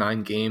 5 through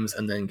 9 games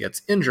and then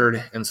gets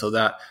injured, and so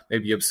that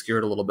maybe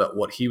obscured a little bit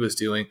what he was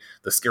doing.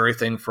 The scary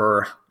thing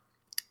for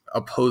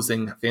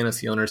opposing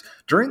fantasy owners,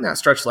 during that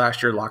stretch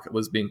last year, Lockett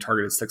was being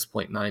targeted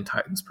 6.9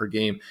 times per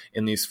game.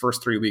 In these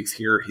first 3 weeks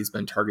here, he's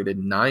been targeted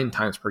 9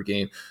 times per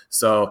game.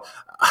 So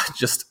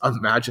just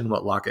imagine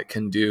what Lockett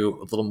can do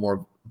with a little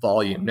more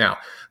volume. Now,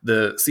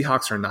 the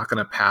Seahawks are not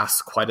going to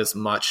pass quite as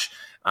much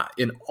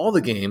in all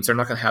the games. They're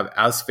not going to have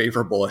as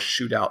favorable a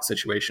shootout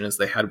situation as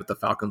they had with the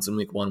Falcons in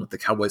week 1, with the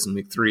Cowboys in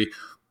week 3.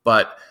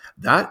 But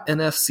that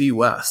NFC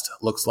West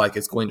looks like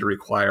it's going to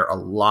require a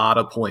lot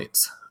of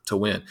points to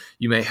win.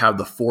 You may have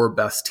the 4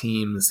 best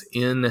teams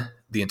in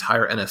the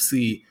entire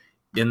NFC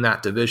in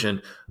that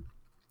division.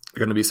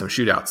 There are going to be some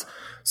shootouts.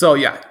 So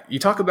yeah, you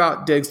talk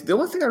about Diggs. The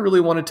only thing I really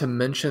wanted to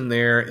mention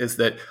there is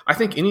that I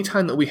think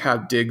anytime that we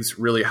have Diggs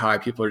really high,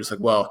 people are just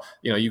like, well,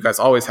 you guys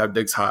always have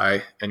Diggs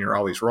high and you're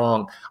always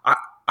wrong.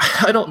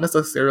 I don't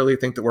necessarily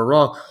think that we're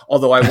wrong,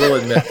 although I will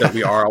admit that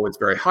we are always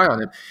very high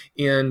on him.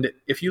 And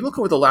if you look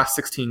over the last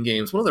 16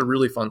 games, one of the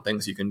really fun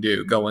things you can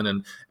do, go in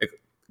and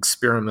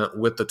experiment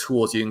with the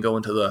tools. You can go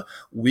into the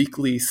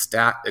weekly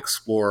stat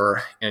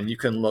explorer and you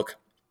can look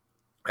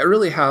at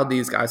really how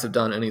these guys have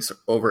done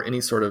over any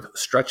sort of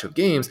stretch of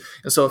games.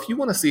 And so if you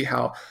want to see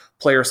how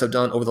players have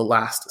done over the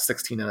last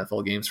 16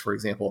 NFL games, for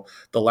example,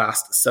 the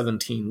last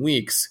 17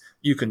 weeks,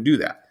 you can do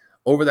that.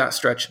 Over that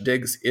stretch,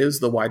 Diggs is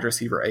the wide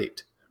receiver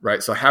 8,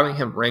 right? So having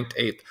him ranked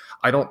 8th,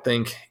 I don't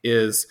think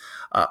is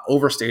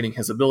overstating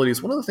his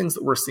abilities. One of the things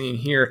that we're seeing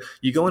here,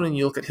 you go in and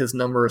you look at his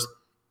numbers.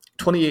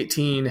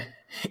 2018,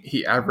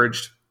 he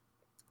averaged,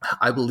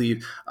 I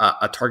believe,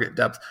 a target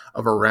depth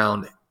of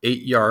around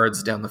 8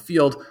 yards down the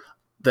field.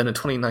 Then in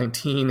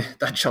 2019,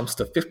 that jumps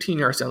to 15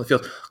 yards down the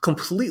field.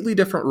 Completely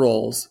different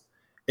roles,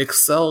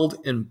 excelled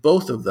in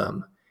both of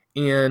them.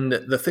 And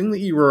the thing that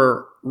you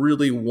were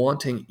really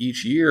wanting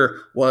each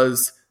year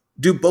was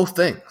do both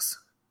things,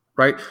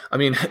 right? I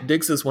mean,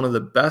 Diggs is one of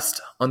the best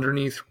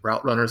underneath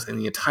route runners in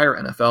the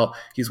entire NFL.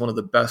 He's one of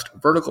the best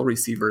vertical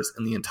receivers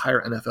in the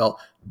entire NFL.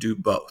 Do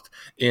both.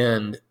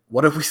 And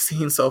what have we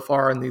seen so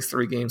far in these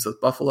 3 games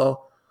with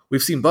Buffalo?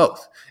 We've seen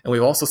both. And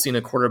we've also seen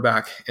a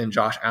quarterback in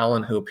Josh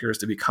Allen who appears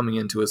to be coming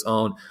into his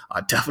own,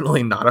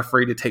 definitely not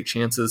afraid to take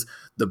chances.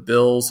 The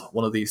Bills,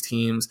 one of these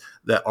teams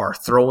that are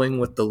throwing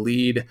with the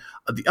lead.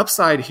 The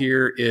upside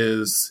here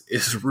is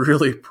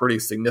really pretty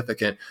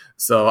significant.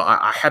 So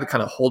I had to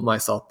kind of hold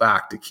myself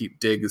back to keep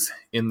Diggs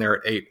in there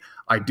at 8.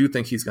 I do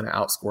think he's going to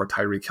outscore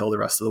Tyreek Hill the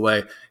rest of the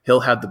way. Hill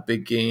had the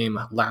big game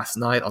last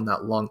night on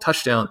that long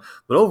touchdown,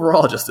 but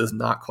overall just is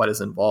not quite as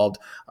involved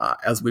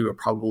as we would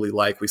probably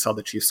like. We saw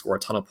the Chiefs score a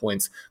ton of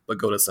points, but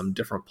go to some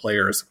different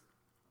players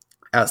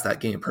as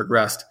that game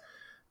progressed.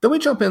 Then we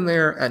jump in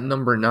there at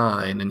number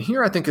 9, and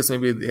here I think is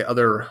maybe the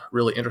other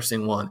really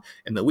interesting one,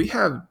 in that we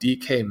have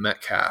DK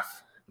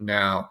Metcalf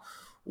now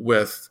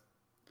with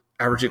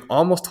averaging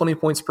almost 20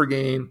 points per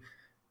game.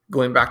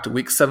 Going back to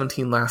week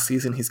 17 last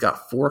season, he's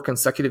got 4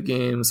 consecutive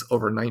games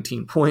over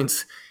 19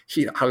 points.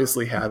 He'd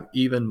obviously have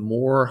even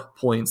more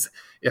points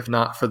if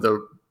not for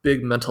the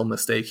big mental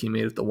mistake he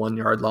made at the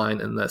 1-yard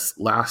line in this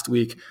last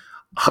week.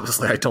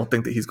 Obviously, I don't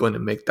think that he's going to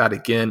make that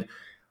again.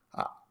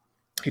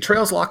 He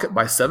trails Lockett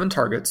by 7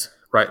 targets,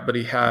 right? But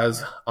he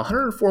has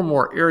 104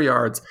 more air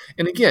yards.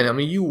 And again, I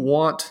mean, you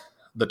want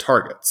the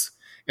targets.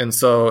 And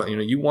so,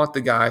 you want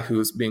the guy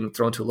who's being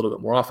thrown to a little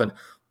bit more often.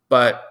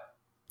 But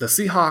the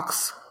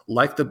Seahawks,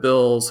 like the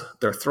Bills,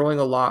 they're throwing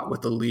a lot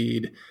with the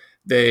lead.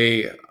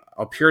 They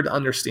appear to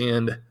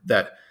understand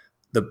that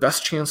the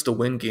best chance to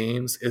win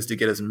games is to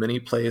get as many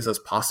plays as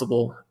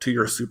possible to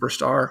your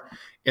superstar.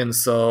 And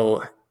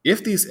so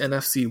if these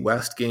NFC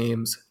West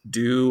games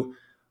do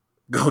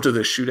go to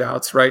the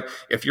shootouts, right?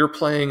 If you're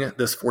playing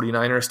this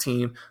 49ers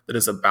team that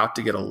is about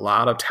to get a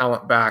lot of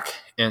talent back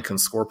and can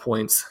score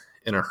points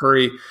in a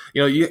hurry.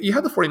 You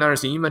had the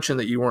 49ers, and you mentioned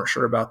that you weren't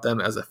sure about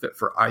them as a fit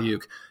for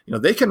Ayuk.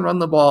 They can run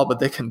the ball, but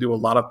they can do a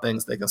lot of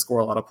things. They can score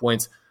a lot of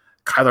points.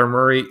 Kyler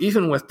Murray,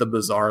 even with the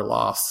bizarre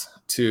loss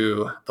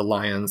to the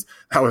Lions,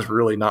 that was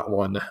really not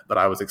one that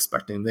I was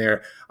expecting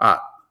there.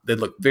 They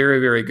look very,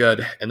 very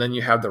good. And then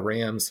you have the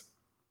Rams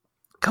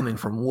coming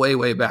from way,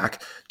 way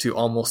back to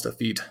almost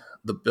defeat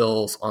the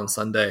Bills on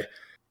Sunday.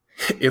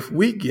 If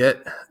we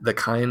get the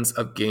kinds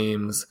of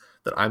games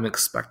that I'm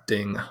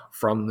expecting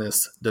from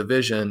this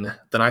division,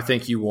 then I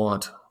think you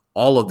want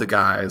all of the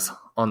guys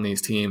on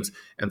these teams,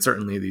 and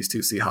certainly these two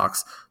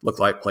Seahawks look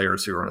like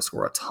players who are going to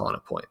score a ton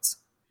of points.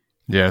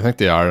 Yeah, I think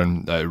they are,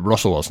 and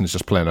Russell Wilson is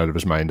just playing out of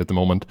his mind at the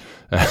moment,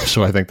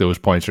 so I think those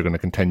points are going to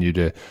continue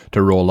to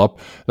roll up.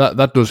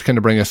 That does kind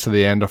of bring us to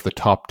the end of the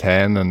top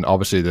 10, and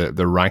obviously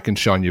the ranking,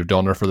 Shawn, you've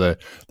done are for the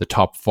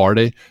top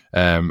 40.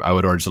 I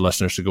would urge the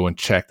listeners to go and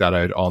check that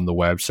out on the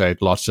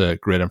website. Lots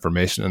of great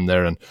information in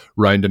there, and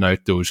rounding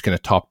out those kind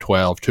of top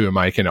 12, two of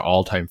my kind of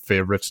all-time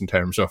favourites in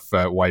terms of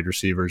wide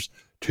receivers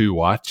to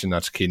watch, and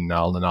that's Keenan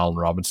Allen and Allen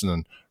Robinson,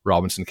 and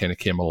Robinson kind of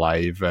came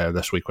alive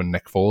this week when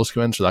Nick Foles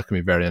came in, so that can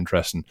be very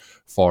interesting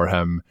for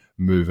him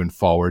moving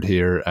forward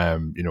here,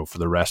 for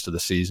the rest of the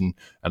season.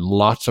 And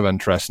lots of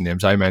interesting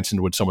names. I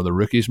mentioned, would some of the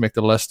rookies make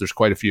the list? There's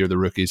quite a few of the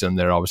rookies in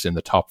there, obviously in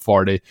the top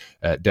 40.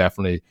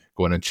 Definitely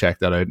go in and check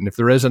that out. And if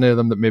there is any of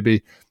them that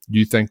maybe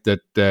you think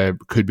that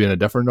could be in a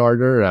different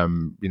order,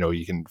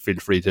 you can feel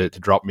free to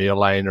drop me a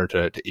line or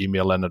to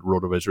email in at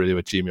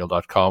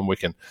rotovizradio@gmail.com. We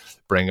can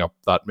bring up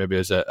that maybe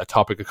as a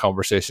topic of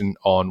conversation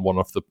on one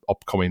of the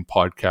upcoming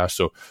podcasts.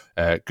 So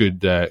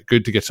good to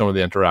get some of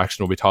the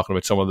interaction. We'll be talking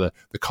about some of the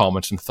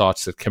comments and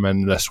thoughts that came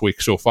in this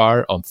week so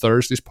far on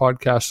Thursday's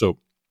podcast. So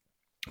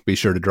be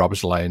sure to drop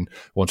us a line.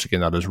 Once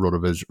again, that is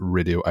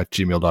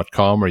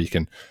rotovizradio@gmail.com, or you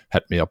can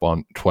hit me up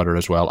on Twitter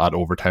as well at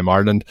Overtime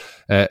Ireland.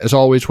 As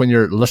always, when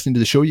you're listening to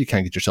the show, you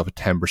can get yourself a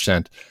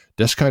 10%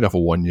 discount off a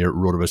 1-year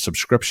RotoViz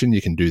subscription.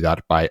 You can do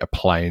that by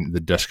applying the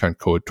discount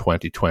code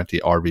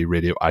 2020 RV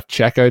Radio at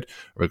checkout,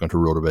 or going to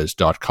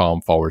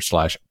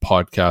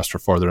rotoviz.com/podcast for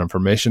further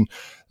information.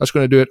 That's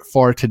going to do it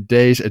for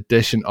today's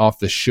edition of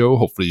the show.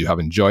 Hopefully you have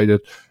enjoyed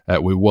it.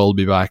 We will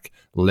be back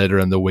later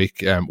in the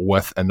week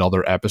with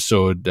another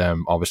episode.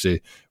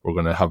 Obviously, we're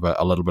going to have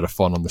a little bit of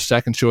fun on the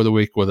second show of the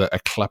week with a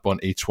clip on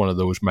each one of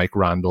those. Mike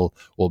Randall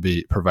will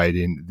be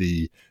providing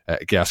the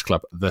guest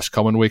clip this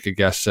coming week. I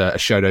guess a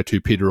shout out to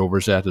Peter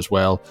Overzet as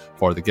well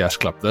for the guest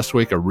clip this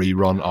week, a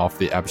rerun of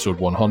the episode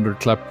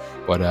 100 clip.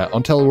 But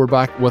until we're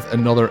back with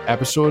another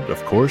episode,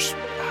 of course,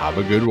 have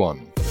a good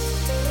one.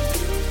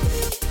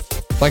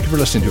 Thank you for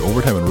listening to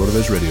Overtime on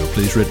RotoViz Radio.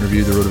 Please rate and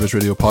review the RotoViz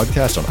Radio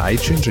podcast on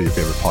iTunes or your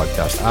favorite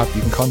podcast app.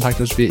 You can contact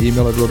us via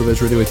email at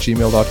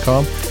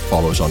rotovizradio@gmail.com.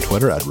 Follow us on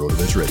Twitter at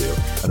RotoViz Radio.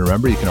 And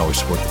remember, you can always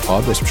support the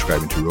pod by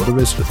subscribing to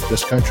RotoViz with a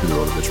discount through the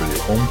RotoViz Radio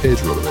homepage,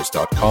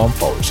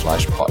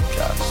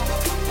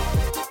 rotoviz.com/podcast.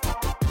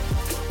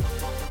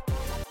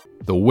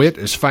 The wait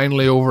is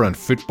finally over and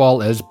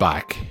football is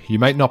back. You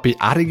might not be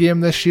at a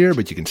game this year,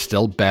 but you can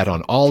still bet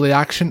on all the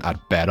action at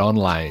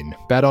BetOnline.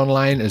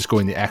 BetOnline is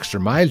going the extra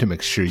mile to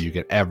make sure you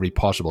get every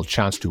possible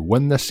chance to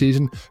win this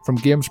season, from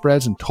game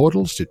spreads and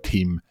totals to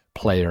team,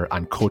 player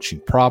and coaching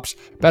props.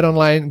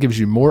 BetOnline gives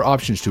you more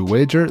options to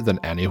wager than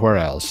anywhere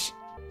else.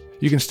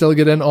 You can still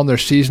get in on their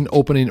season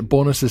opening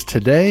bonuses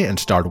today and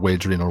start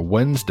wagering on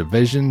wins,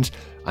 divisions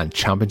and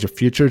championship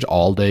futures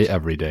all day,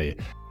 every day.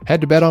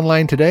 Head to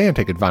BetOnline today and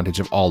take advantage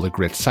of all the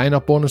great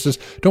sign-up bonuses.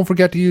 Don't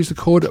forget to use the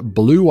code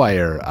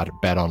BLUEWIRE at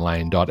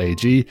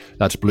betonline.ag.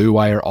 That's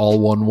BLUEWIRE, all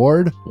one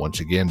word. Once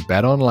again,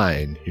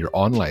 BetOnline, your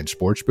online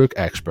sportsbook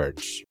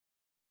experts.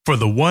 For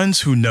the ones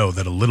who know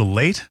that a little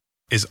late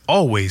is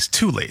always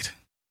too late,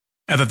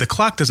 and that the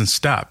clock doesn't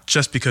stop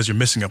just because you're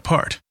missing a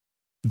part,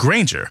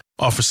 Grainger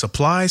offers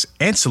supplies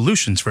and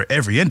solutions for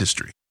every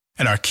industry.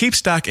 And our Keep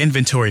Stock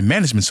inventory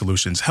management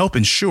solutions help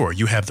ensure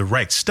you have the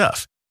right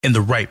stuff in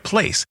the right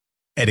place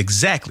at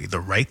exactly the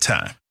right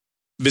time.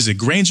 Visit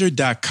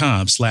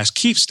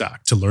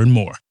Grainger.com/keepstock to learn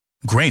more.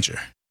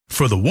 Grainger,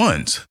 for the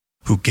ones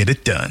who get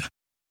it done.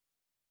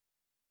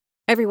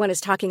 Everyone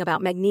is talking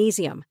about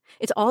magnesium.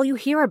 It's all you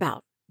hear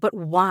about. But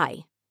why?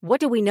 What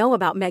do we know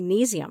about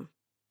magnesium?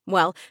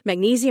 Well,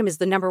 magnesium is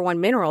the number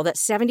one mineral that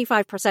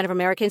 75% of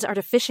Americans are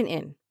deficient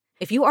in.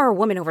 If you are a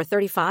woman over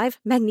 35,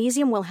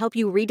 magnesium will help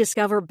you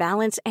rediscover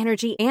balance,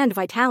 energy, and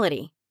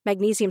vitality.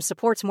 Magnesium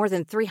supports more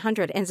than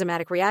 300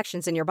 enzymatic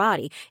reactions in your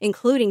body,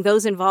 including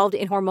those involved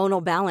in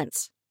hormonal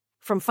balance.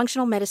 From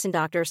functional medicine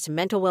doctors to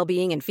mental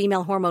well-being and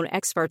female hormone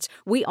experts,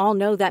 we all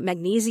know that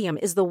magnesium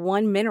is the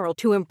one mineral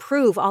to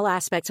improve all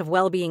aspects of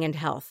well-being and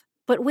health.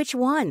 But which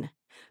one?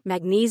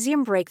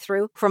 Magnesium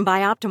Breakthrough from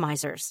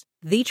Bioptimizers,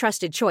 the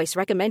trusted choice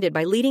recommended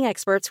by leading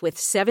experts with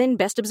 7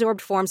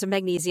 best-absorbed forms of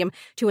magnesium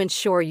to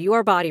ensure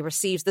your body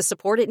receives the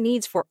support it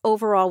needs for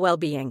overall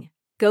well-being.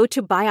 Go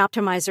to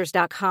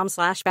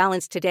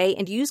bioptimizers.com/balance today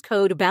and use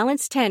code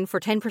BALANCE10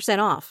 for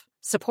 10% off.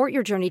 Support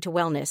your journey to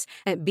wellness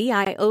at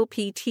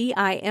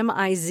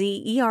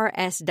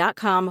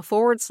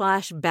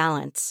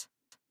bioptimizers.com/balance.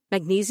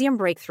 Magnesium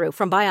Breakthrough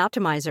from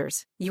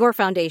Bioptimizers, your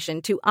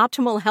foundation to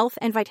optimal health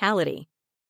and vitality.